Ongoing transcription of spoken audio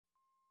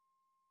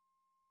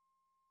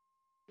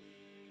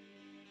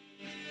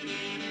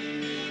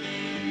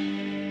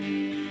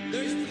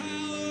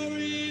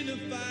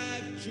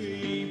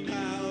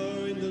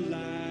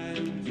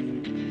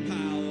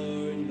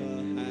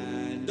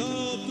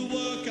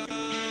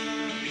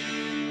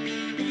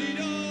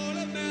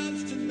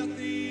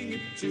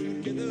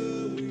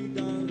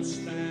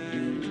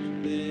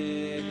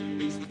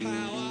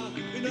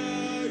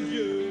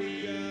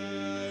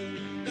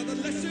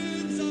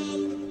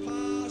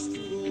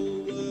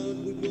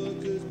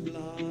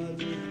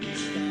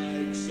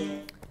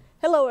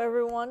Hello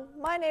everyone,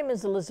 my name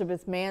is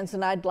Elizabeth Manns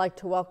and I'd like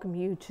to welcome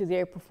you to the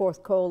April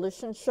 4th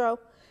Coalition Show.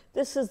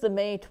 This is the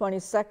May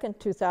 22nd,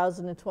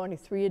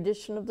 2023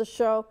 edition of the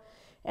show,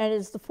 and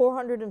it's the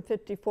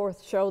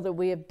 454th show that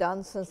we have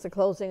done since the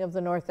closing of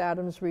the North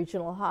Adams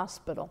Regional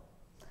Hospital.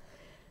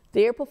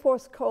 The April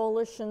 4th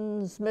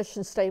Coalition's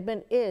mission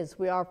statement is,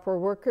 we are for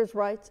workers'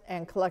 rights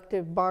and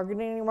collective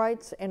bargaining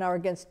rights and are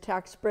against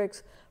tax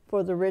breaks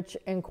for the rich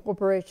and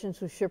corporations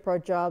who ship our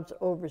jobs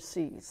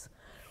overseas.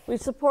 We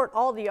support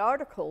all the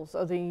articles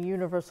of the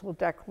Universal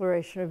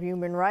Declaration of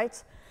Human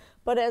Rights,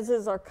 but as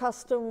is our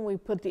custom, we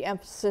put the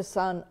emphasis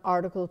on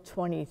Article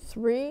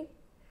 23.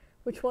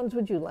 Which ones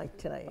would you like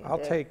tonight? I'll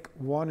take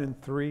 1 and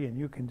 3, and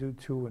you can do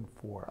 2 and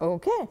 4.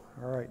 Okay.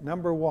 All right,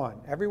 number 1,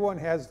 everyone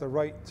has the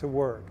right to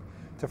work,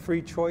 to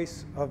free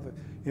choice of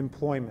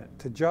employment,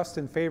 to just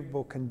and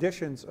favorable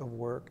conditions of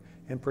work,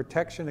 and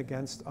protection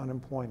against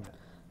unemployment.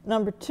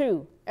 Number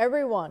 2,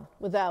 everyone,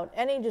 without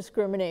any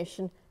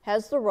discrimination,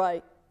 has the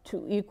right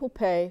to equal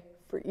pay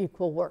for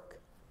equal work.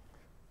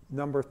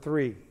 Number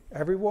 3,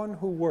 everyone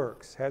who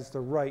works has the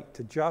right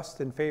to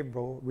just and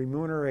favorable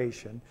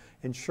remuneration,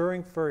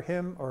 ensuring for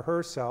him or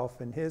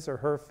herself and his or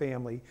her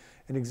family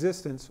an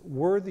existence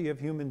worthy of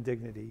human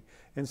dignity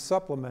and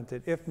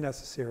supplemented, if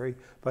necessary,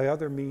 by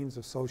other means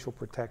of social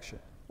protection.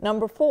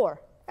 Number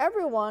 4,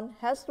 everyone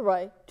has the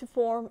right to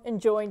form and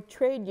join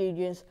trade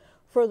unions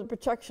for the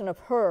protection of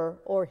her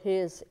or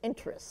his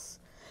interests.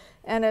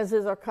 And as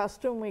is our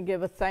custom, we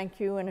give a thank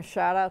you and a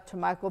shout out to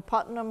Michael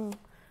Putnam,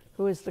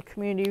 who is the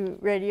Community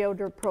Radio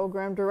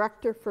Program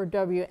Director for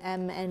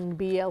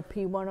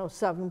WMNBLP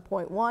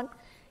 107.1.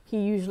 He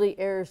usually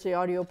airs the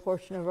audio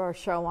portion of our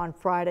show on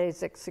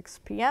Fridays at 6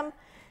 p.m.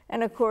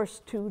 And of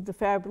course, to the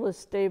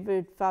fabulous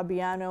David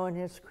Fabiano and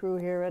his crew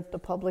here at the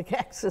Public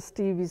Access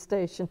TV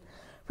station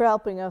for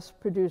helping us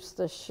produce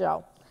this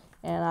show.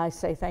 And I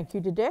say thank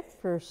you to Dick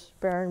for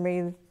sparing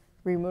me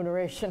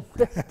remuneration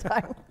this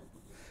time.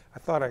 I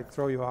thought I'd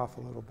throw you off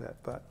a little bit,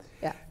 but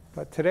Yeah.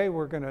 But today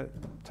we're going to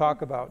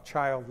talk about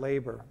child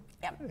labor.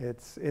 Yep.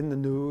 It's in the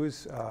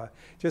news.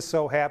 Just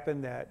so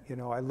happened that,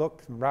 I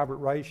looked, and Robert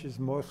Reich's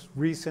most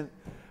recent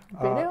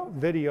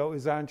video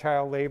is on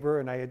child labor,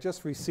 and I had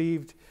just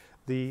received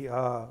the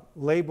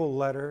label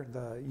letter,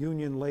 the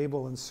Union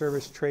Label and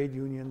Service Trade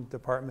Union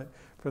Department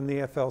from the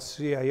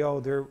AFL-CIO,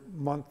 their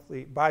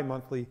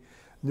bi-monthly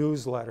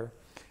newsletter,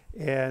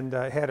 and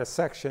had a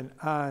section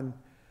on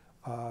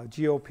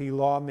GOP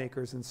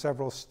lawmakers in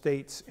several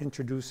states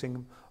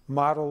introducing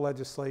model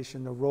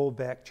legislation to roll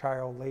back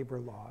child labor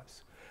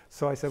laws.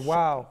 So I said,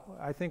 wow,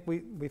 I think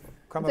we've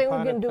come upon a topic.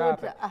 I think we can do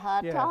it a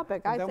hot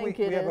topic. And then we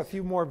have a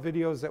few more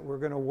videos that we're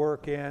going to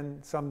work in,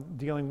 some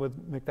dealing with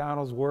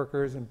McDonald's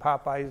workers and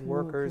Popeyes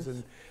workers.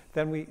 And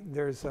then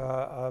there's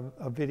a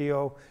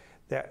video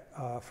that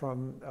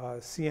from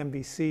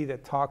CNBC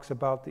that talks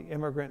about the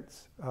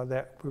immigrants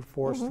that were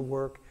forced to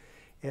work.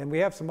 And we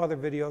have some other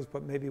videos,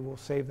 but maybe we'll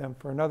save them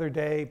for another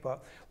day.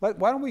 But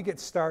why don't we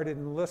get started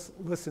and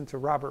listen to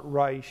Robert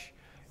Reich,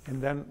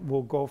 and then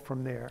we'll go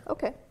from there.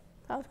 Okay,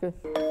 sounds good.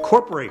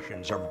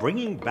 Corporations are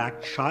bringing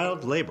back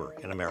child labor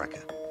in America.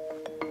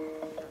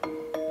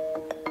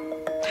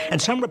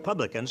 And some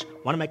Republicans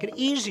want to make it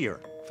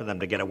easier for them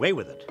to get away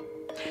with it.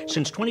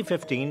 Since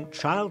 2015,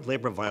 child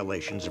labor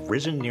violations have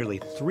risen nearly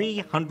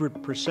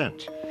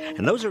 300%.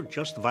 And those are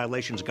just the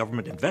violations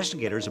government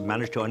investigators have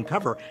managed to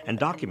uncover and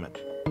document.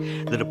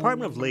 The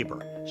Department of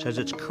Labor says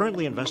it's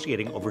currently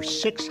investigating over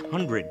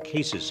 600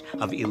 cases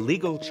of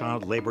illegal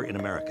child labor in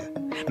America.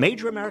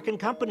 Major American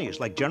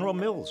companies like General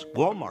Mills,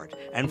 Walmart,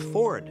 and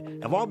Ford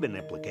have all been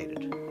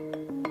implicated.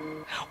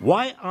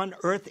 Why on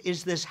earth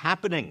is this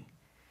happening?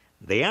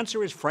 The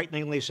answer is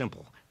frighteningly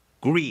simple: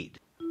 greed.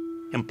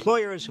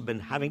 Employers have been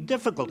having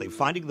difficulty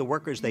finding the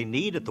workers they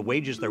need at the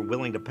wages they're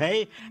willing to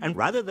pay, and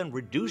rather than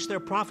reduce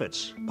their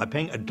profits by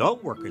paying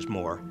adult workers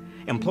more,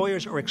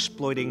 employers are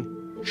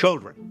exploiting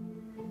children.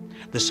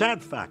 The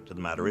sad fact of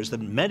the matter is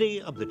that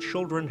many of the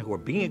children who are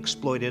being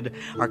exploited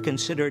are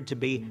considered to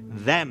be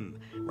them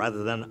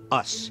rather than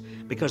us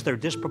because they're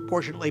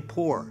disproportionately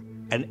poor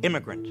and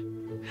immigrant.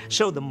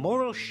 So the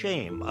moral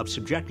shame of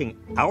subjecting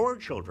our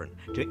children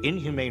to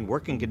inhumane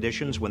working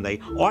conditions when they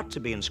ought to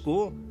be in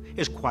school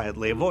is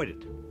quietly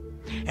avoided.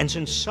 And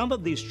since some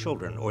of these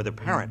children or their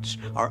parents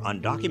are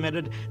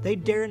undocumented, they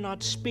dare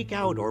not speak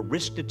out or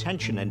risk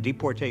detention and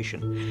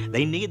deportation.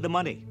 They need the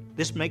money.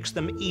 This makes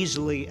them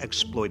easily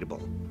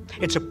exploitable.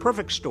 It's a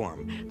perfect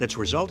storm that's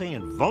resulting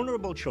in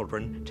vulnerable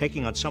children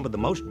taking on some of the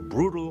most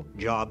brutal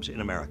jobs in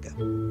America.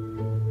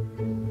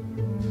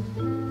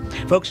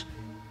 Folks,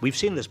 we've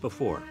seen this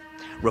before.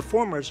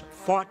 Reformers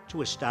fought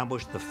to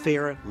establish the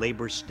Fair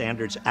Labor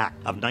Standards Act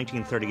of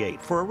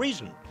 1938 for a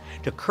reason: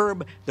 to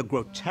curb the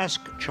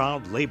grotesque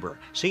child labor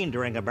seen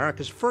during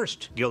America's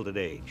first Gilded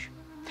Age.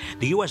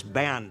 The U.S.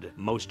 banned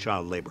most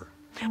child labor,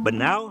 but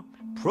now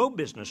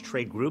pro-business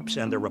trade groups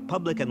and their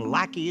Republican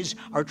lackeys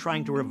are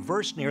trying to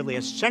reverse nearly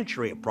a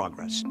century of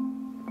progress.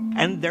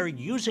 And they're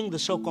using the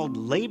so-called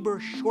labor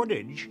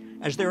shortage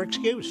as their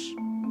excuse.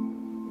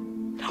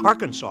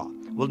 Arkansas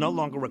will no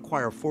longer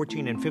require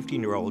 14 and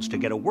 15-year-olds to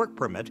get a work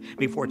permit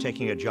before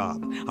taking a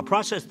job, a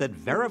process that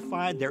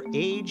verified their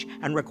age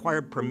and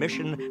required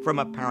permission from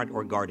a parent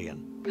or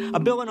guardian. A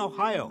bill in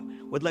Ohio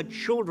would let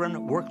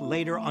children work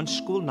later on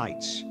school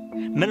nights.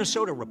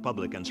 Minnesota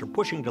Republicans are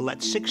pushing to let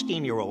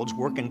 16-year-olds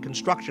work in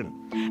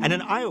construction. And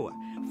in Iowa,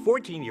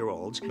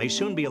 14-year-olds may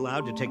soon be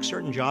allowed to take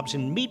certain jobs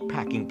in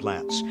meatpacking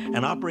plants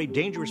and operate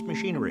dangerous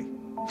machinery.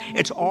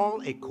 It's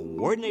all a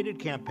coordinated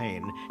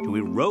campaign to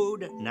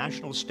erode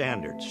national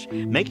standards,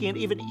 making it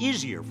even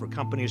easier for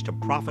companies to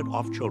profit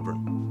off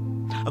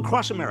children.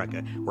 Across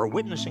America, we're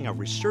witnessing a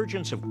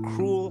resurgence of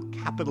cruel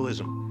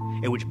capitalism,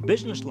 in which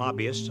business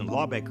lobbyists and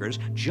lawmakers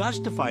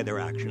justify their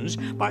actions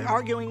by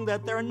arguing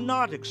that they're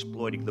not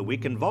exploiting the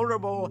weak and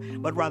vulnerable,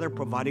 but rather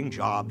providing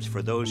jobs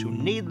for those who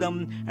need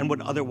them and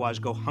would otherwise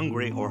go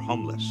hungry or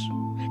homeless.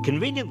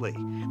 Conveniently,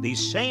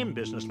 these same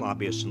business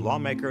lobbyists and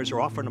lawmakers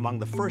are often among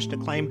the first to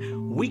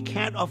claim we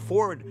can't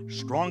afford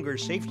stronger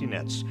safety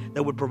nets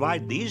that would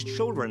provide these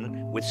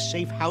children with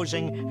safe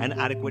housing and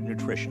adequate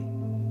nutrition.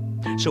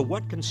 So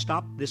what can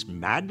stop this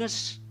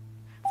madness?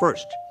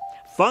 First,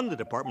 fund the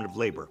Department of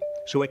Labor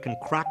so it can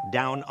crack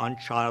down on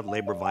child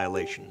labor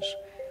violations.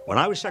 When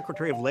I was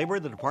Secretary of Labor,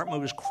 the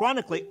department was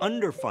chronically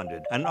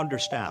underfunded and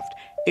understaffed.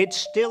 It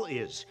still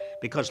is,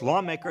 because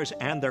lawmakers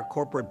and their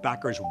corporate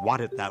backers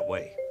want it that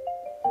way.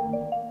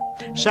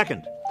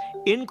 Second,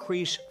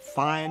 increase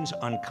fines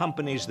on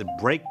companies that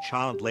break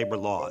child labor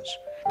laws.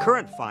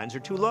 Current fines are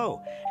too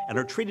low and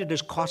are treated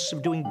as costs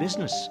of doing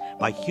business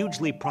by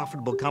hugely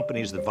profitable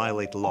companies that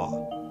violate the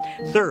law.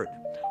 Third,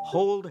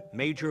 hold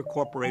major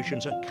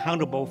corporations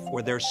accountable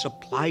for their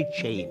supply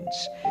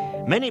chains.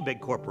 Many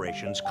big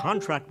corporations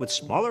contract with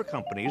smaller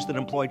companies that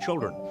employ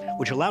children,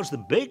 which allows the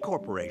big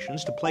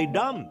corporations to play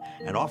dumb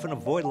and often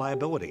avoid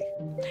liability.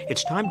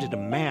 It's time to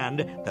demand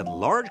that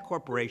large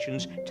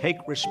corporations take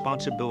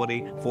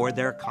responsibility for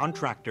their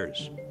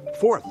contractors.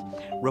 Fourth,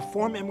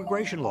 reform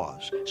immigration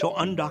laws so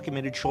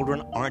undocumented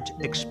children aren't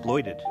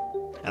exploited.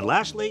 And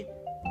lastly,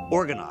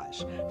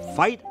 organize.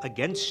 Fight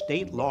against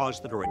state laws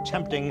that are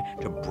attempting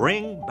to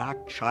bring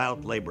back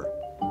child labor.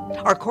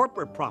 Are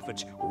corporate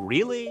profits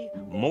really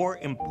more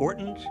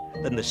important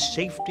than the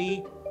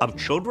safety of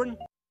children?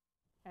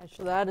 Answer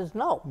to that is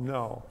no.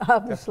 No.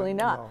 Obviously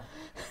not.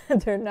 No.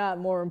 They're not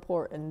more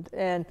important.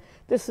 And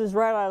this is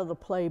right out of the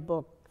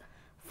playbook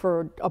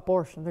for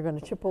abortion. They're going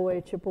to chip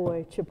away, chip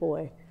away, chip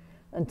away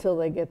until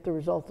they get the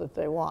result that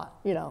they want.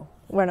 You know,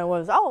 when it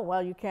was, oh,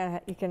 well, you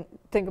can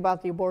think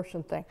about the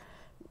abortion thing.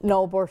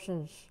 No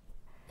abortions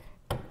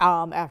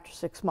after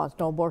 6 months,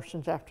 no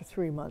abortions after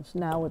 3 months.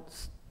 Now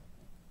it's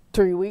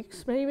 3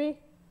 weeks maybe,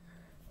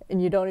 and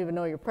you don't even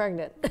know you're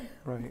pregnant.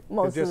 Right.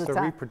 Most Just of the the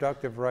time.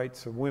 reproductive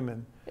rights of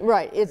women.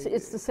 Right.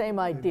 It's the same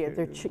idea.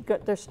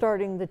 They're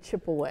starting the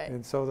chip away.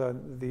 And so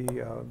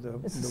the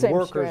same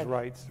workers' strategy.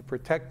 rights to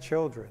protect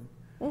children,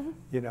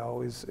 you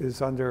know,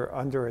 is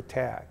under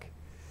attack.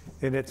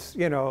 And it's,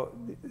 you know,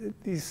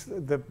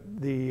 the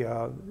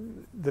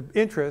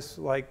interests,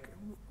 like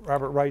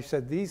Robert Reich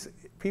said, these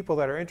people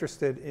that are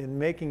interested in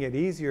making it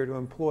easier to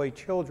employ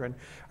children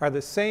are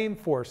the same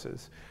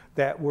forces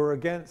that were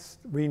against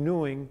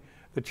renewing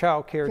the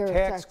child care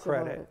tax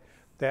credit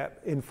that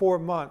in 4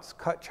 months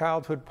cut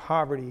childhood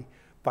poverty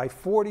by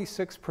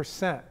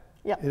 46%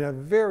 in a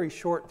very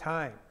short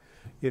time.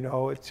 You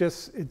know, it's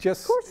just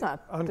Of course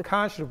not.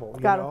 unconscionable.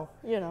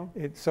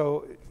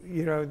 So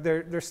you know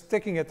they're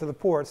sticking it to the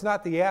poor. It's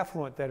not the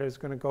affluent that is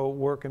going to go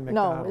work in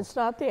McDonald's. No, it's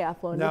not the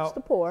affluent. Now, it's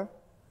the poor.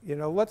 You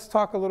know, let's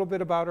talk a little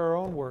bit about our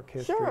own work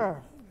history.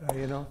 Sure.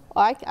 You know,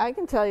 I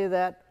can tell you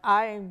that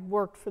I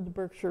worked for the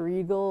Berkshire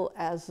Eagle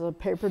as a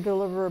paper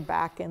deliverer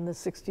back in the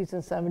 60s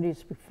and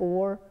 70s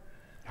before.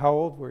 How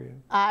old were you?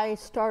 I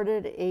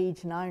started at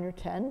age 9 or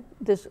 10.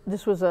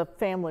 This was a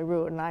family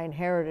route, and I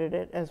inherited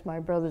it as my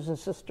brothers and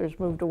sisters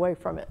moved away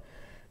from it.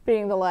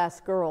 Being the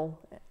last girl,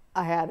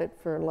 I had it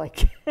for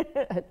like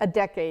a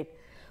decade.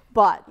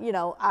 But, you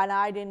know, and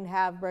I didn't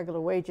have regular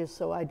wages,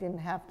 so I didn't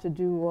have to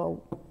do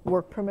a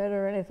work permit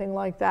or anything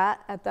like that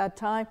at that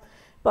time.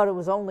 But it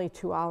was only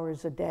 2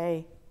 hours a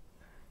day,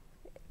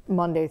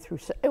 Monday through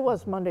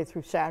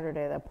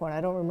Saturday at that point.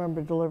 I don't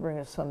remember delivering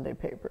a Sunday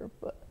paper,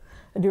 but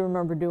I do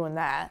remember doing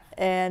that.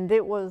 And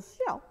it was,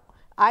 you know,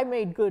 I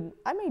made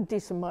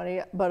decent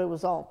money, but it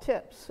was all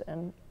tips,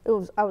 and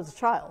I was a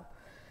child.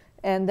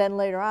 And then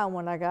later on,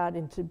 when I got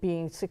into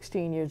being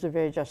 16 years of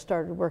age, I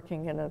started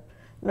working in a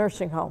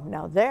nursing home.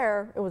 Now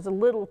there, it was a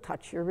little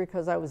touchier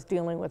because I was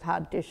dealing with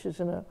hot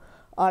dishes in an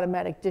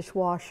automatic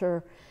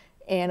dishwasher,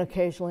 and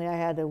occasionally I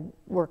had to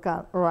work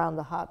around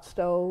the hot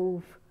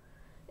stove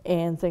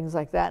and things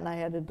like that, and I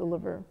had to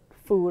deliver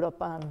food up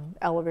on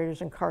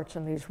elevators and carts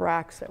and these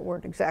racks that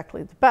weren't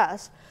exactly the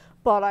best,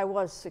 but I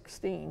was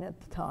 16 at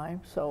the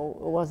time, so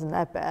it wasn't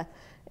that bad.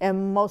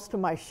 And most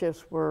of my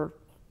shifts were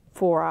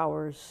 4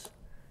 hours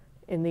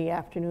in the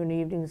afternoon,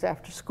 evenings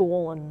after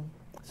school and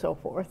so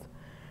forth.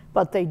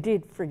 But they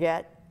did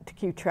forget to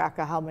keep track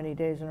of how many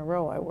days in a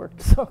row I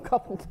worked, so a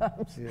couple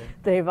times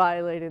they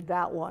violated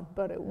that one,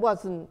 but it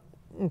wasn't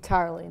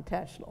entirely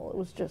intentional. It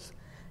was just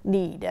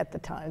need at the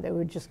time. They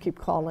would just keep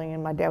calling,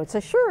 and my dad would say,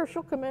 sure,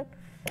 she'll come in,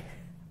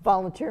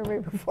 volunteer me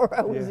before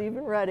I was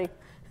even ready.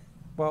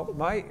 Well,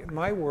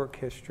 my work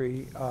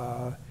history,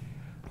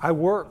 I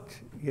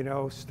worked, you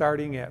know,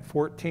 starting at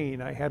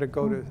 14. I had to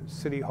go to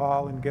City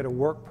Hall and get a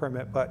work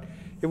permit, but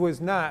it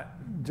was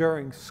not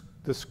during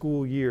the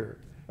school year.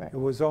 Right. It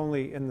was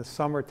only in the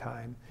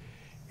summertime,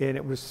 and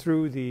it was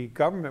through the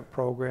government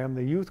program,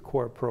 the Youth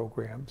Corps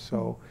program.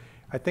 So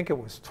I think it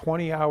was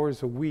 20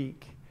 hours a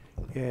week,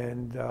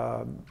 and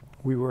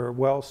we were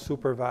well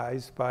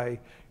supervised by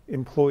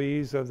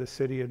employees of the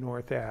city of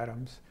North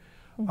Adams.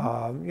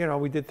 You know,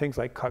 we did things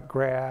like cut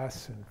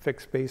grass and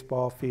fix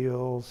baseball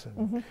fields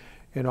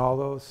and all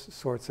those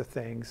sorts of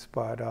things.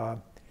 But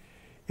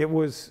it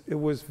was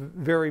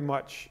very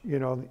much, you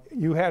know,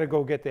 you had to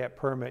go get that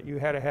permit. You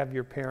had to have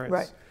your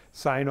parents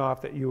sign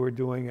off that you were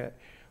doing it.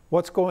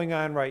 What's going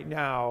on right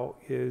now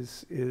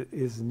is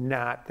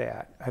not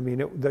that. I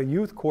mean, the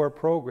Youth Corps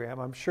program,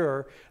 I'm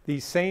sure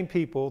these same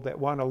people that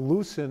want to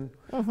loosen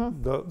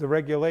the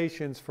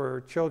regulations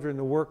for children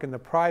to work in the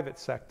private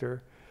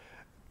sector,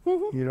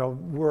 you know,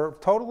 were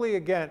totally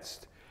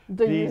against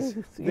these.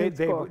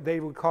 They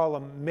would call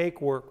them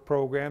make-work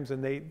programs,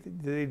 and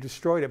they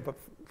destroyed it. But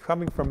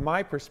coming from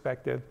my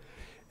perspective,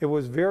 it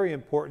was very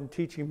important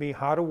teaching me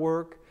how to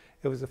work.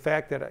 It was the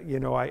fact that, you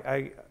know,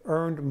 I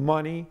earned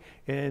money,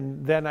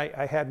 and then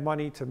I had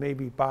money to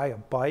maybe buy a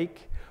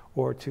bike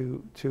or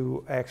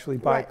to actually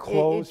buy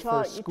clothes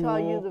for school. It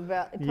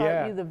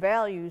taught you the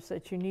values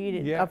that you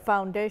needed, a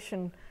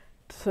foundation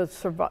to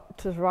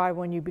survive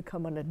when you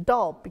become an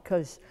adult,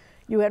 because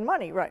you had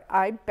money, right?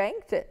 I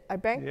banked it. I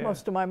banked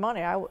most of my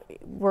money.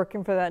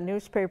 Working for that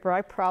newspaper,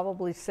 I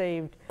probably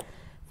saved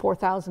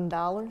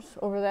 $4,000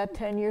 over that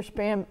 10-year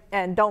span.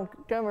 And don't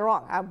get me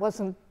wrong,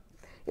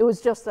 it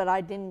was just that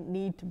I didn't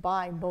need to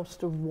buy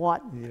most of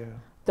what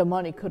the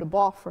money could have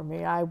bought for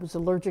me. I was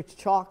allergic to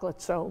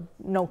chocolate, so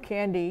no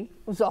candy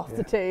was off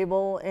the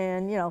table.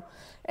 And, you know,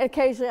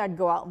 occasionally I'd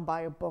go out and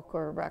buy a book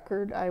or a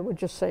record. I would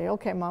just say,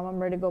 okay, Mom, I'm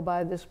ready to go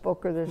buy this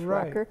book or this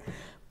record.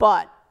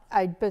 But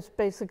I just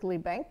basically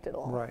banked it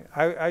all. Right.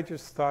 I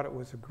just thought it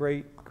was a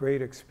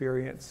great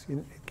experience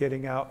in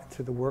getting out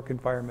to the work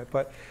environment.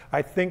 But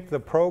I think the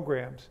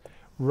programs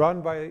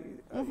run by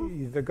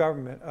the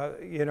government,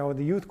 you know,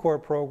 the Youth Corps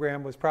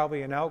program was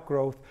probably an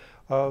outgrowth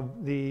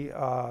of the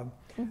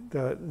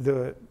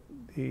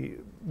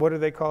what do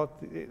they call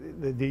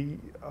it?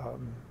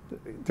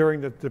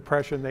 During the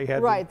Depression, they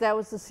had that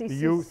was the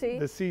CCC.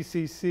 The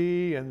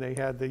CCC, and they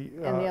had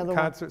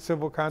the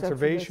Civil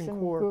Conservation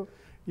Corps.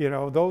 You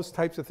know, those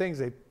types of things.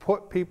 They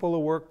put people to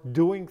work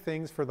doing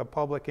things for the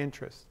public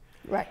interest,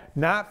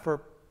 not for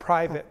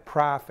private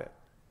profit.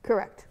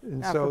 Correct.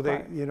 And so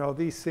they, you know,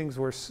 these things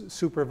were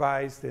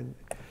supervised and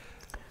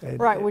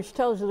which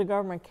tells you the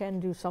government can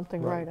do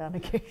something right on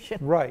occasion.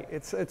 Right.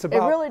 It's about.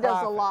 It really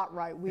profit. does a lot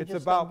right. It's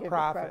about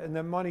profit, and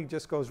the money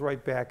just goes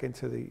right back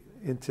into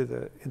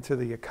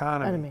the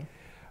economy.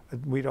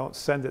 We don't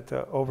send it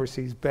to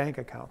overseas bank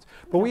accounts.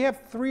 But we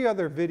have 3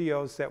 other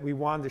videos that we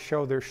wanted to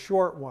show. They're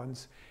short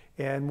ones.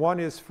 And one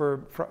is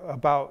for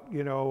about,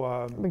 you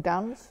know,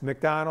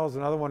 McDonald's,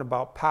 another one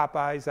about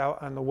Popeyes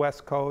out on the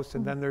West Coast,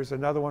 and then there's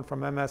another one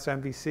from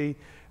MSNBC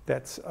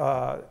that's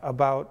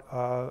about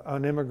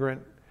an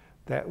immigrant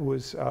that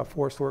was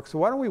forced to work. So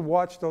why don't we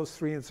watch those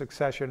 3 in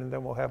succession, and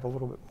then we'll have a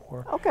little bit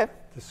more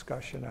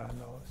discussion on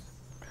those.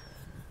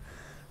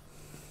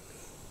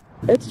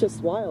 It's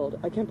just wild.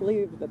 I can't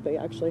believe that they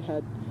actually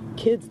had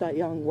kids that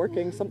young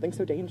working something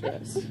so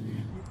dangerous.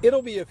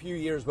 It'll be a few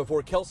years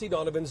before Kelsey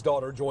Donovan's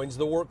daughter joins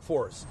the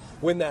workforce.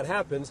 When that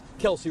happens,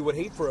 Kelsey would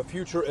hate for a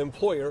future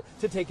employer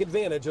to take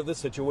advantage of the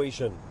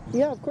situation.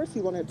 Yeah, of course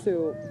you wanted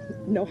to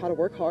know how to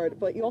work hard,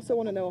 but you also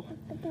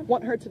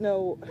want her to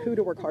know who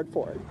to work hard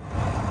for.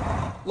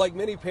 Like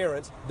many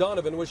parents,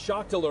 Donovan was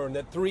shocked to learn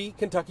that 3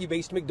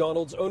 Kentucky-based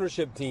McDonald's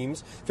ownership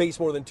teams face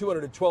more than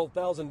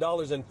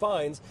 $212,000 in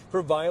fines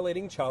for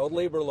violating child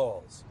labor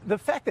laws. The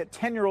fact that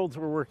 10-year-olds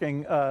were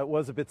working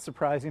was a bit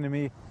surprising to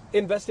me.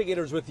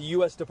 Investigators with the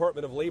U.S.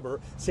 Department of Labor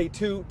say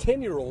 2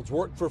 10-year-olds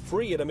worked for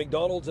free at a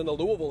McDonald's in the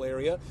Louisville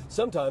area,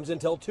 sometimes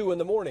until 2 in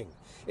the morning.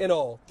 In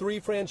all, 3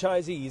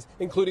 franchisees,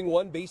 including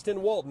one based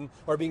in Walton,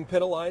 are being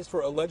penalized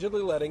for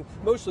allegedly letting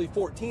mostly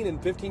 14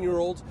 and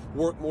 15-year-olds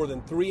work more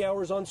than 3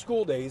 hours on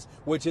school days,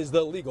 which is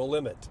the legal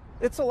limit.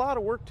 It's a lot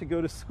of work to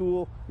go to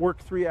school, work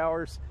 3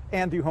 hours,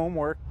 and do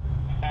homework.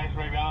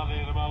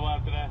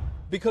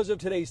 Because of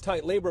today's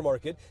tight labor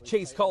market,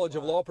 Chase College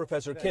of Law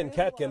professor Ken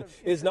Katkin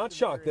is not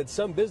shocked that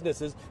some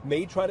businesses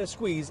may try to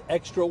squeeze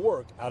extra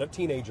work out of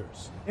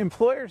teenagers.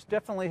 Employers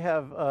definitely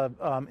have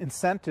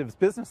incentives,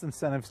 business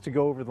incentives to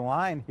go over the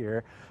line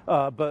here,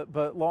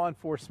 but law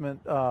enforcement,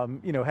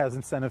 you know, has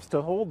incentives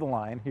to hold the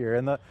line here,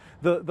 and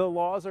the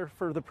laws are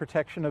for the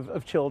protection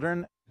of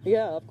children.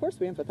 Yeah, of course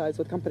we empathize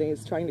with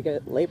companies trying to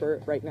get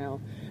labor right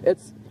now.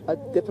 It's a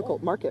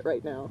difficult market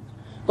right now,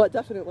 but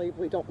definitely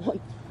we don't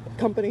want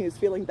companies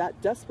feeling that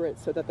desperate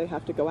so that they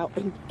have to go out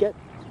and get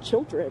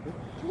children.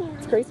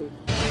 It's crazy.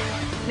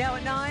 Now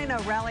at 9, a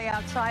rally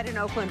outside an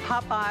Oakland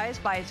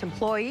Popeyes by its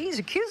employees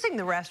accusing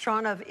the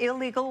restaurant of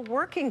illegal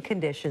working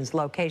conditions.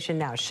 Location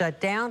now shut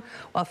down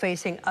while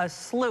facing a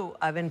slew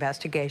of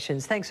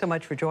investigations. Thanks so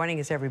much for joining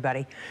us,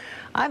 everybody.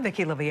 I'm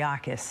Vicki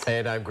Liviakis.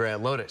 And I'm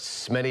Grant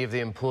Lotus. Many of the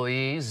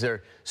employees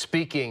are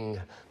speaking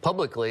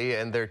publicly,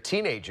 and they're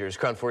teenagers.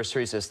 KRON 4's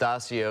Teresa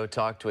Estacio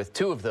talked with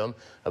two of them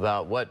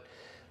about what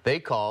they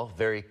call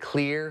very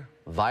clear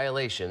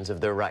violations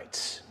of their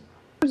rights.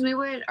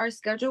 Our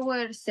schedule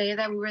would say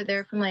that we were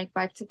there from like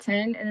 5 to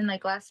 10, and then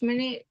like last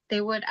minute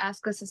they would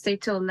ask us to stay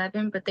till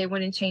 11, but they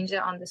wouldn't change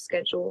it on the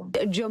schedule.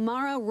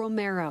 Jamara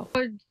Romero.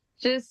 Or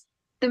just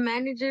the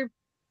manager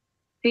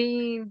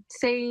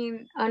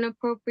saying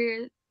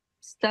inappropriate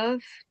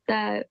stuff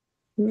that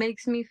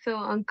makes me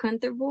feel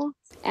uncomfortable.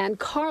 And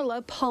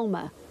Carla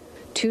Palma.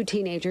 Two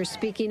teenagers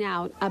speaking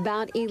out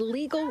about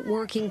illegal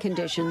working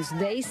conditions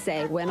they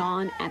say went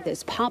on at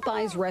this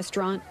Popeyes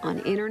restaurant on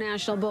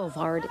International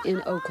Boulevard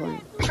in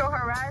Oakland. Sexual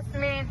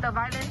harassment, the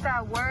violence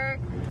at work.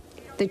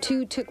 The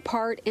two took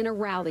part in a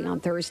rally on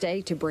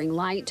Thursday to bring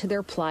light to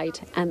their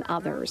plight and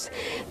others.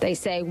 They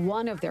say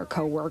one of their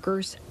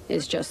co-workers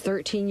is just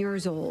 13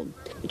 years old.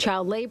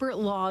 Child labor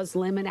laws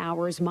limit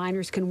hours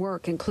minors can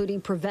work,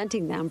 including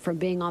preventing them from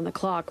being on the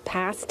clock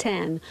past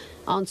 10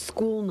 on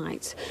school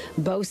nights.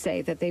 Both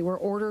say that they were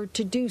ordered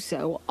to do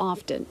so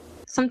often.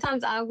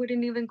 Sometimes I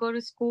wouldn't even go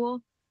to school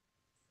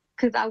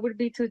because I would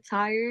be too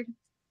tired.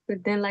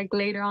 But then like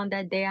later on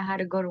that day I had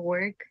to go to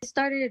work.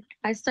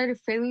 I started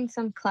failing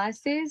some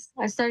classes.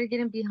 I started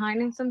getting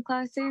behind in some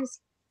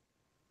classes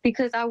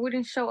because I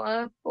wouldn't show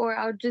up, or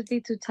I would just be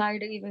too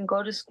tired to even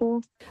go to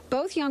school.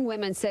 Both young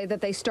women say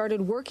that they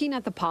started working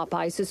at the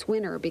Popeyes this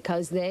winter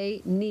because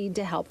they need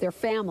to help their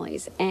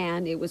families,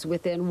 and it was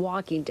within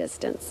walking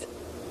distance.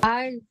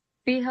 I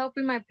be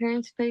helping my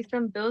parents pay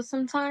some bills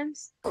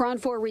sometimes. KRON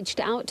 4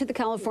 reached out to the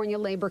California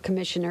Labor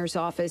Commissioner's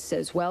office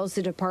as well as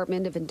the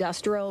Department of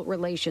Industrial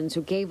Relations,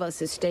 who gave us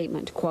a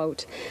statement,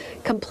 quote,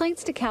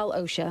 complaints to Cal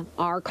OSHA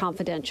are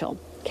confidential.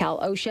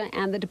 Cal OSHA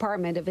and the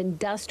Department of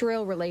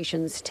Industrial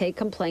Relations take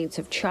complaints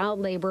of child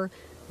labor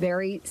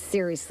very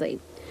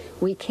seriously.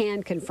 We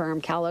can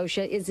confirm Cal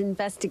OSHA is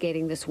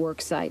investigating this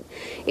work site.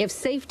 If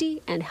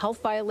safety and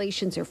health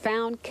violations are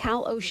found,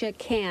 Cal OSHA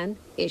can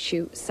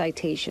issue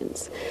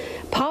citations.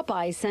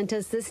 Popeye sent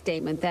us this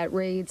statement that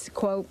reads,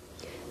 quote,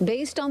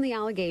 based on the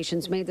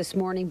allegations made this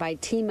morning by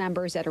team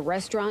members at a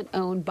restaurant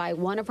owned by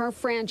one of our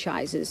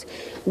franchises,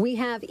 we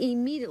have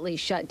immediately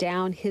shut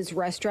down his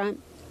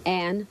restaurant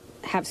and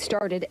have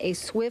started a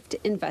swift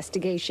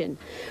investigation.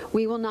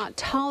 We will not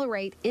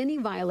tolerate any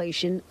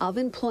violation of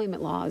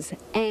employment laws,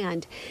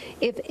 and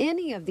if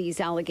any of these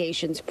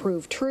allegations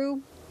prove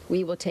true,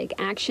 we will take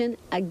action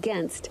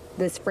against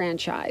this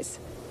franchise.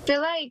 I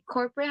feel like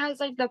corporate has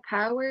like the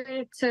power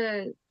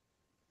to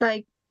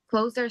like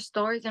close their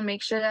stores and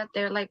make sure that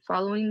they're like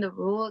following the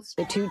rules.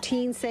 The two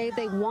teens say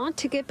they want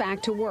to get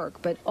back to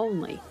work, but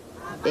only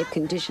if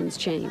conditions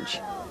change.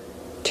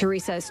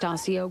 Teresa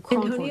Estacio,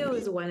 KRON 4. Antonio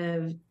is one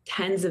of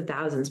tens of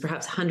thousands,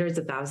 perhaps hundreds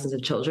of thousands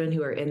of children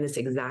who are in this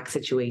exact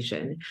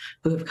situation,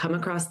 who have come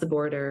across the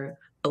border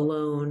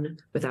alone,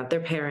 without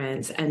their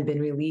parents, and been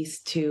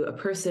released to a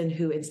person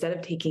who, instead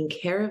of taking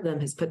care of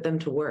them, has put them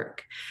to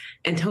work.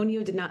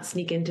 Antonio did not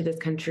sneak into this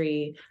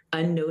country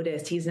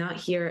unnoticed. He's not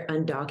here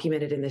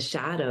undocumented in the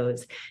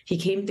shadows. He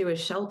came through a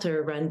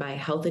shelter run by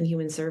Health and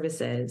Human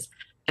Services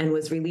and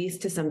was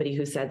released to somebody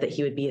who said that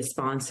he would be a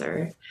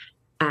sponsor.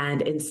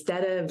 And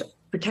instead of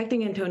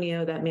protecting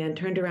Antonio, that man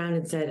turned around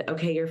and said,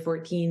 okay, you're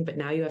 14, but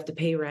now you have to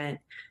pay rent.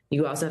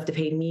 You also have to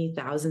pay me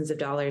thousands of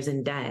dollars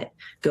in debt.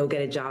 Go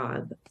get a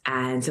job.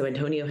 And so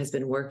Antonio has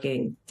been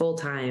working full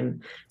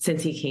time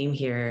since he came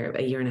here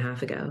a year and a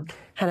half ago.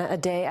 Hannah, a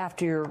day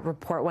after your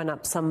report went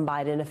up, some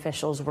Biden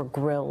officials were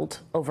grilled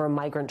over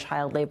migrant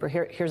child labor.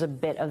 Here's a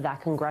bit of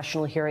that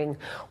congressional hearing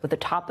with the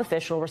top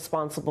official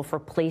responsible for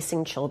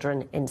placing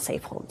children in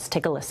safe homes.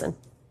 Take a listen.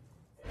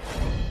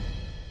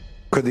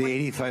 Could the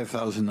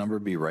 85,000 number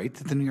be right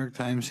that the New York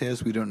Times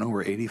has? We don't know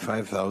where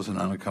 85,000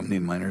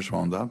 unaccompanied minors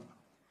wound up.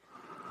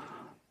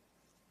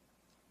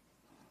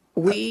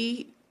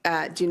 We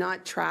do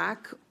not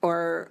track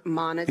or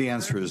monitor. The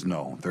answer is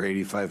no. There are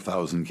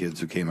 85,000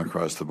 kids who came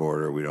across the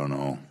border. We don't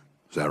know.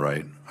 Is that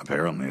right?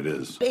 Apparently it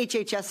is.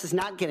 HHS is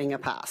not getting a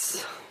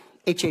pass.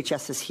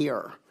 HHS is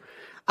here.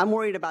 I'm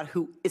worried about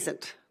who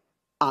isn't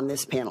on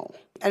this panel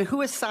and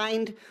who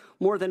assigned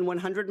more than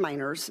 100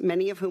 minors,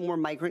 many of whom were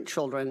migrant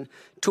children,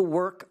 to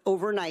work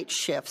overnight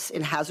shifts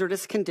in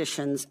hazardous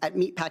conditions at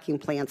meatpacking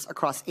plants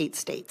across 8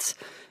 states.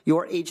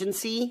 Your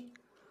agency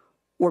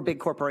or big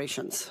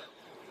corporations?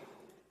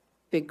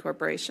 Big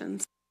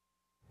corporations.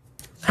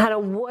 Hannah,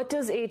 what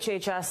does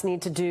HHS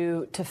need to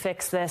do to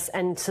fix this?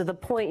 And to the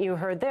point you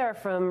heard there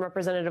from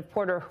Representative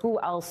Porter, who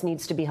else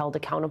needs to be held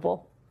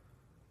accountable?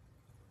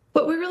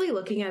 What we're really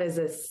looking at is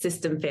a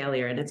system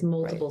failure, and it's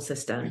multiple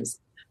systems.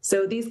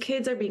 So these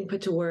kids are being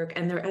put to work,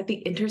 and they're at the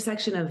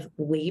intersection of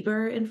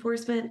labor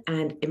enforcement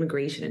and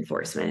immigration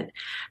enforcement.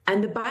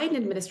 And the Biden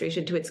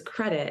administration, to its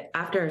credit,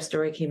 after our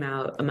story came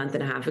out a month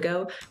and a half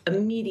ago,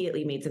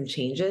 immediately made some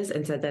changes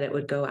and said that it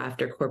would go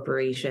after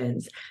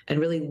corporations and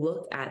really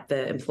looked at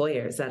the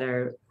employers that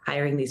are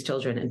hiring these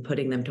children and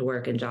putting them to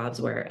work in jobs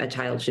where a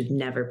child should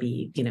never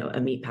be, a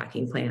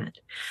meatpacking plant.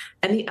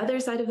 And the other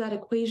side of that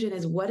equation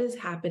is what is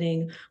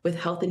happening with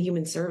Health and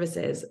Human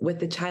Services, with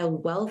the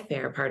child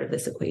welfare part of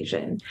this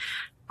equation.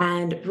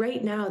 And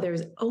right now,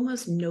 there's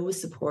almost no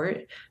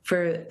support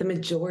for the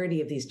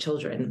majority of these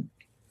children.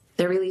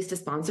 They're released to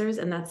sponsors,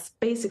 and that's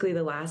basically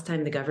the last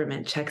time the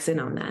government checks in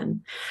on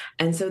them.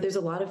 And so there's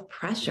a lot of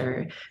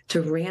pressure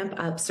to ramp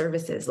up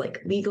services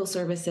like legal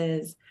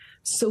services,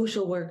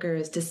 social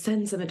workers, to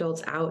send some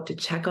adults out to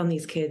check on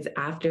these kids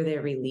after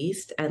they're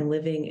released and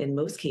living, in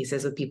most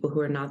cases, with people who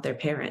are not their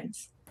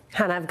parents.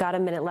 Hannah, I've got a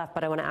minute left,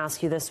 but I want to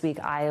ask you this week,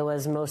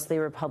 Iowa's mostly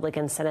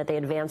Republican Senate, they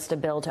advanced a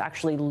bill to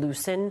actually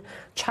loosen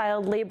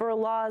child labor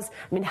laws.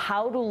 I mean,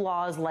 how do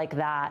laws like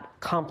that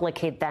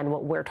complicate then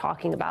what we're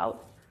talking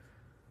about?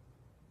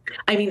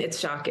 I mean, it's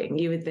shocking.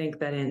 You would think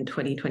that in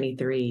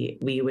 2023,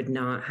 we would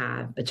not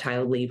have a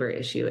child labor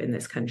issue in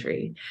this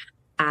country.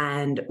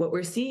 And what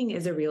we're seeing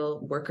is a real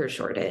worker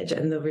shortage.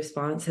 And the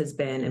response has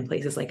been in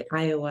places like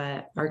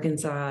Iowa,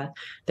 Arkansas,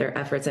 there are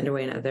efforts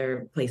underway in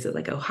other places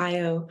like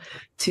Ohio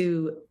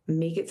to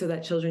make it so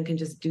that children can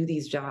just do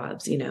these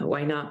jobs.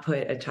 Why not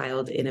put a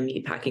child in a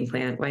meatpacking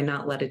plant? Why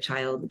not let a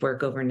child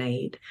work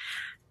overnight?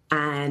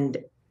 And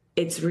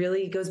it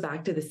really goes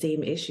back to the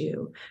same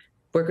issue.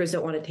 Workers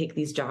don't want to take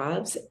these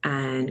jobs,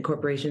 and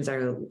corporations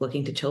are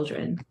looking to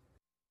children.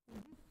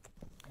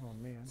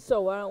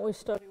 So why don't we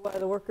study why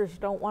the workers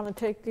don't want to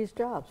take these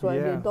jobs, why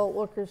the adult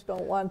workers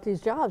don't want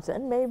these jobs,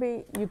 and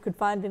maybe you could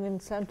find an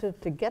incentive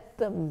to get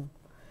them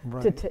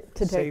to take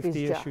these jobs.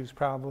 Safety issues,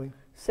 probably.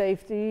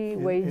 Safety,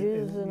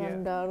 wages, and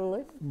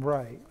undoubtedly.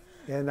 Right,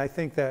 and I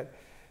think that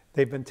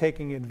they've been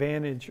taking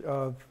advantage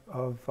of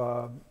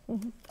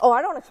Oh,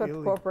 I don't expect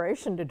a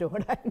corporation to do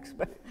it. I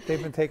expect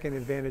they've been taking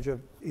advantage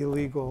of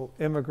illegal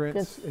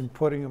immigrants and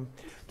putting them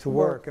to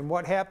work. And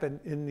what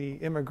happened in the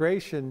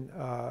immigration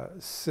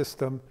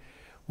system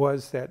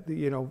was that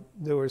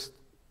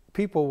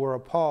people were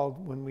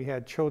appalled when we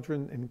had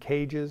children in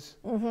cages,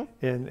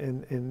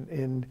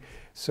 and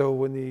so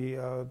when the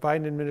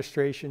Biden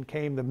administration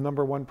came, the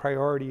 #1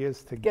 priority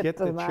is to get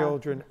the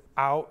children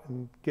out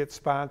and get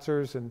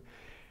sponsors.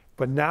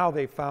 But now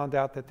they found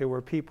out that there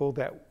were people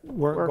that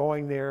weren't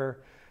going there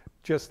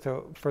just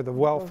for the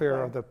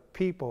welfare of the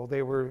people.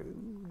 They were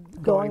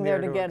going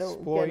there to get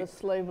a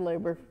slave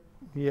labor.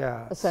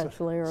 Yeah,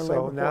 essentially, or labor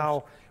force. So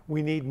now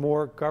we need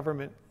more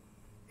government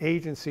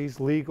agencies,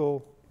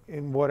 legal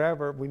and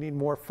whatever. We need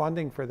more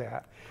funding for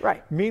that.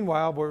 Right.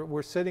 Meanwhile,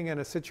 we're sitting in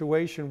a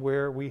situation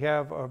where we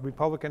have a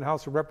Republican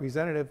House of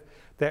Representatives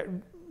that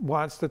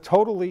wants to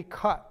totally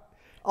cut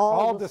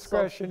all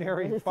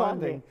discretionary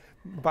funding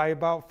by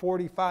about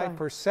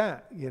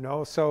 45%.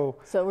 So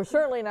we're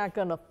certainly not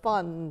going to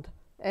fund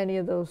any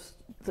of those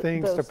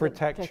things to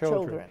protect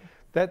children.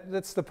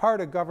 That's the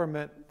part of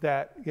government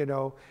that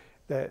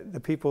the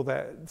people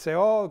that say,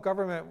 oh,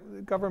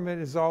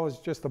 government is always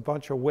just a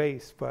bunch of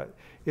waste, but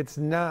it's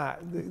not.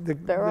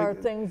 There are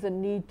things that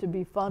need to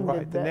be funded.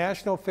 Right. The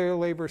National Fair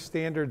Labor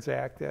Standards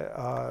Act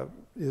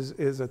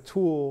is a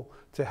tool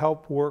to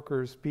help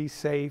workers be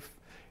safe,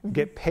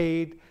 get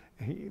paid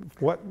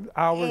what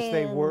hours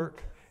they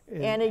work.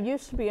 And it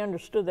used to be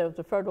understood that if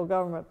the federal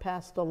government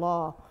passed a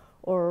law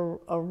or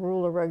a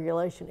rule or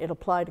regulation, it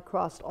applied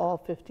across all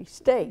 50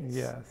 states.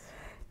 Yes.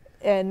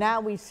 And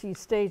now we see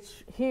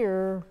states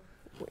here,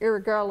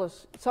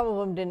 irregardless, some of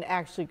them didn't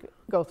actually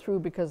go through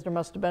because there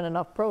must have been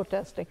enough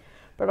protesting,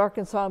 but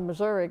Arkansas and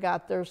Missouri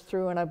got theirs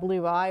through, and I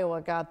believe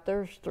Iowa got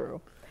theirs through,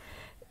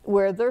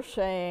 where they're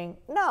saying,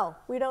 no,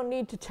 we don't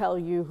need to tell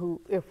you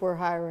if we're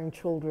hiring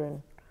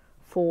children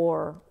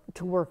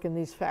to work in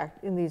these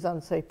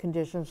unsafe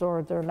conditions,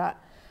 or they're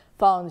not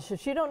following the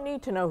shifts. You don't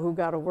need to know who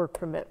got a work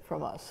permit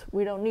from us.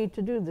 We don't need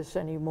to do this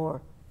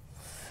anymore,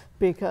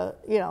 because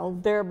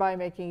thereby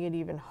making it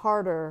even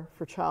harder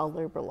for child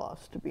labor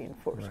laws to be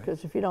enforced.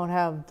 Because if you don't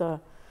have the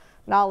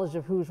knowledge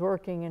of who's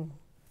working, and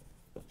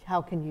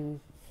how can you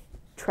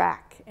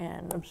track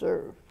and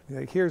observe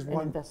and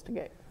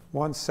investigate?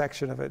 One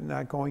section of it,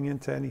 not going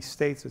into any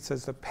states, it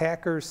says the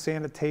Packers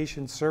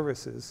Sanitation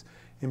Services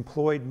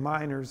employed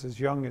minors as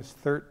young as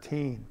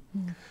 13.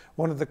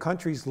 One of the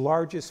country's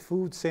largest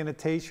food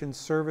sanitation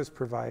service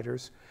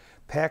providers,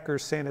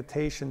 Packers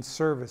Sanitation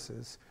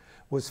Services,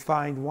 was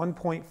fined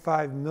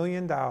 $1.5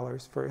 million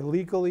for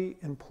illegally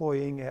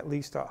employing at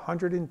least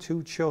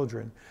 102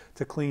 children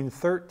to clean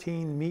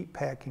 13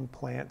 meatpacking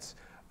plants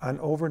on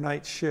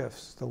overnight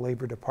shifts, the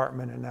Labor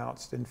Department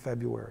announced in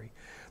February.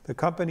 The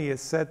company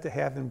is said to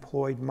have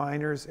employed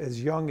minors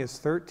as young as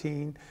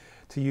 13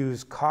 to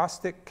use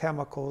caustic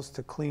chemicals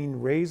to clean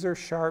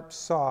razor-sharp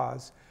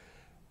saws,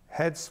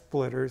 head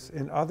splitters,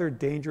 and other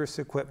dangerous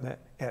equipment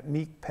at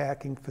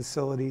meatpacking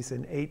facilities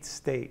in 8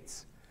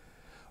 states.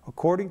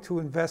 According to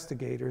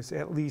investigators,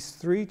 at least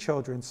 3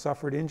 children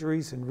suffered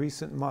injuries in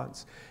recent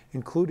months,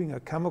 including a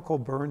chemical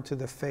burn to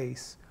the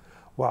face,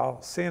 while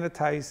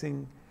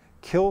sanitizing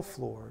kill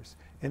floors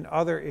in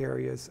other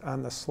areas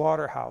on the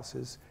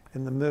slaughterhouses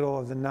in the middle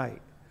of the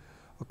night.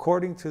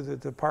 According to the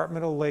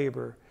Department of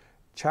Labor,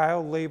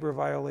 child labor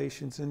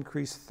violations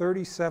increased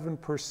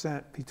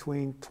 37%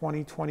 between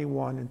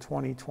 2021 and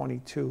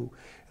 2022,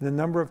 and the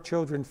number of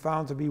children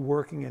found to be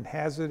working in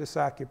hazardous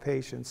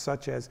occupations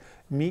such as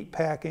meat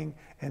packing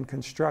and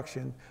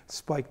construction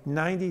spiked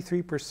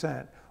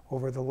 93%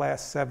 over the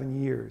last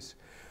 7 years.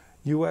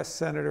 U.S.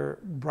 Senator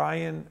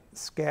Brian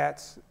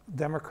Schatz,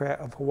 Democrat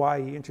of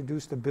Hawaii,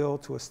 introduced a bill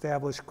to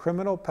establish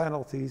criminal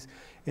penalties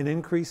and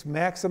increase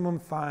maximum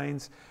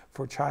fines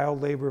for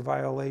child labor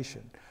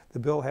violation. The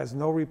bill has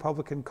no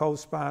Republican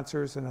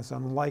co-sponsors and is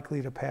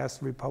unlikely to pass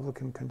the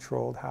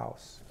Republican-controlled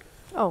House.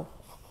 Oh,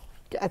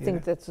 I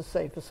think that's a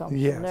safe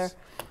assumption there.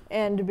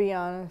 And to be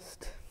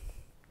honest,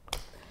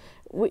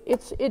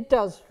 it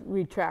does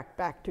retract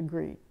back to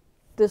greed.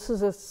 This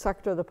is a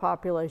sector of the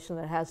population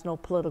that has no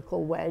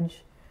political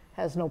wedge,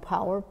 has no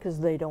power because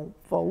they don't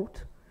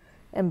vote.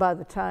 And by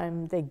the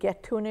time they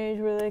get to an age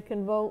where they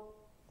can vote,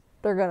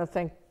 they're going to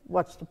think,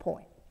 what's the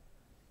point?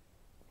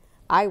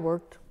 I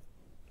worked.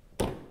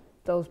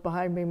 Those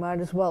behind me might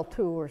as well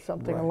too, or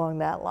something along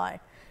that line.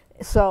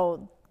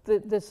 So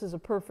this is a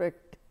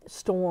perfect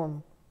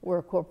storm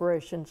where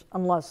corporations,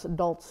 unless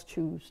adults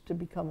choose to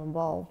become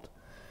involved,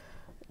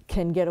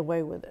 can get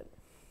away with it.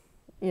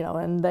 You know,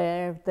 and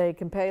they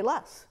can pay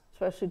less,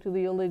 especially to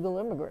the illegal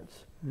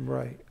immigrants.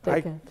 Right.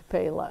 They can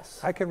pay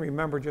less. I can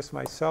remember just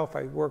myself,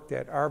 I worked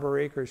at Arbor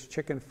Acres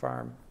Chicken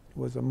Farm. It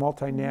was a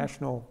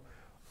multinational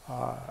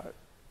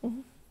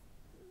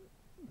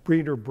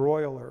breeder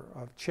broiler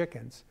of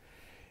chickens.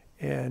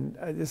 And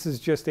this is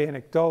just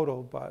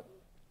anecdotal, but,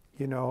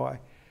 you know,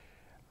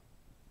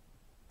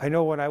 I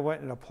know when I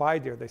went and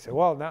applied there, they said,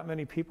 well, not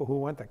many people who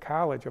went to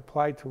college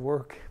applied to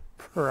work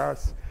for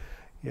us.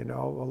 You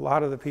know, a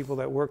lot of the people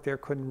that worked there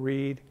couldn't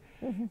read,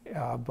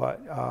 but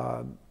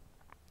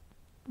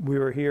we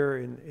were here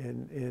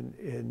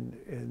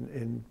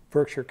in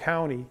Berkshire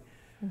County,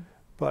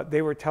 but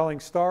they were telling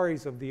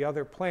stories of the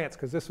other plants,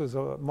 because this was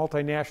a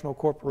multinational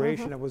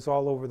corporation that was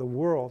all over the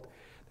world.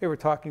 They were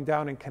talking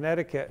down in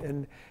Connecticut,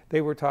 and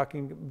they were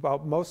talking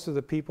about most of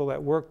the people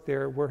that worked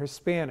there were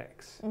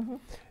Hispanics.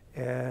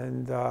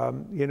 And,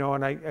 you know,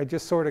 and I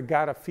just sort of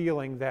got a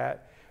feeling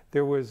that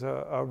there was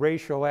a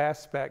racial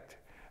aspect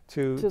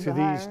to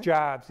these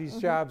jobs. These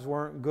jobs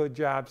weren't good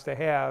jobs to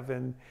have,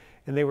 and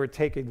they were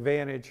taking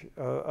advantage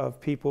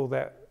of people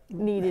that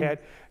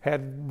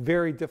had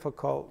very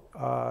difficult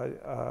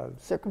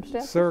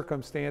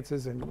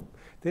circumstances and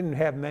didn't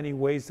have many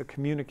ways to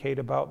communicate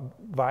about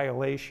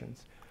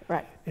violations.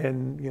 Right.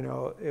 And, you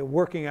know,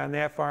 working on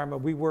that farm,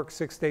 we worked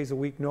 6 days a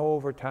week, no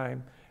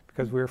overtime,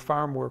 because we were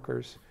farm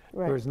workers.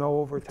 Right. There was no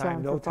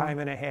overtime, no time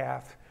and a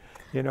half.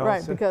 You know,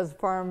 right, so, because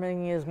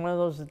farming is one of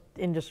those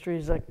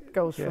industries that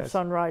goes from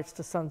sunrise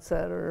to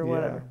sunset or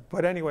whatever.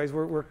 But anyways,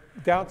 we're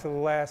down to the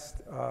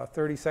last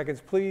 30 seconds.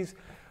 Please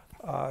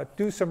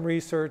do some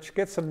research,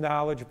 get some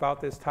knowledge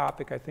about this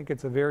topic. I think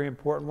it's a very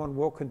important one.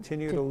 We'll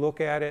continue to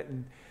look at it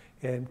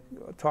and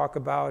talk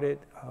about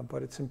it,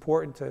 but it's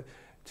important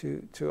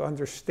to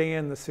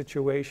understand the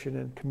situation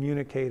and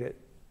communicate it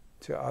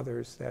to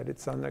others, that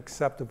it's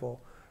unacceptable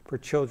for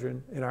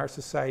children in our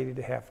society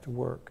to have to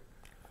work.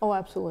 Oh,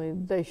 absolutely.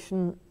 They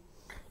shouldn't.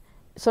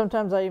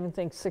 Sometimes I even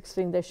think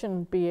 16, they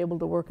shouldn't be able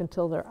to work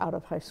until they're out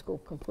of high school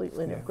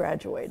completely and have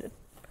graduated.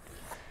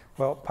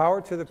 Well,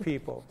 power to the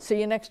people. See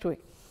you next week.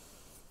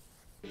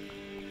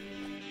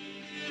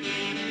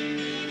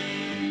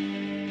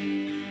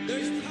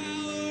 There's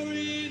power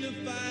in the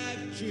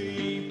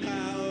factory,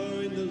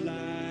 power in the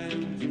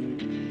land,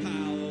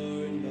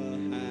 power in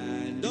the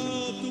hand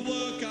of the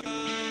worker.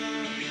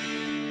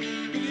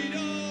 But it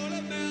all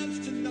amounts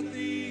to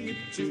nothing if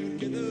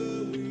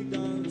together we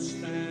don't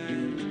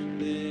stand.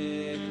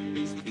 There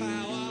is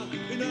power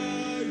in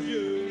our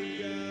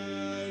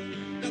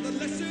union. Now the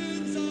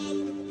lessons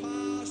of the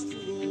past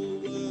were all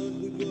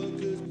learned with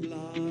workers'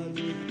 blood.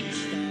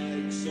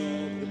 Mistakes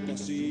of the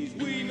bosses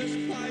we must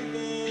pay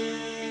for.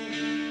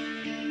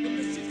 From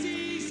the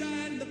cities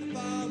and the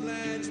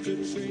farmlands to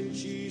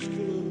trenches.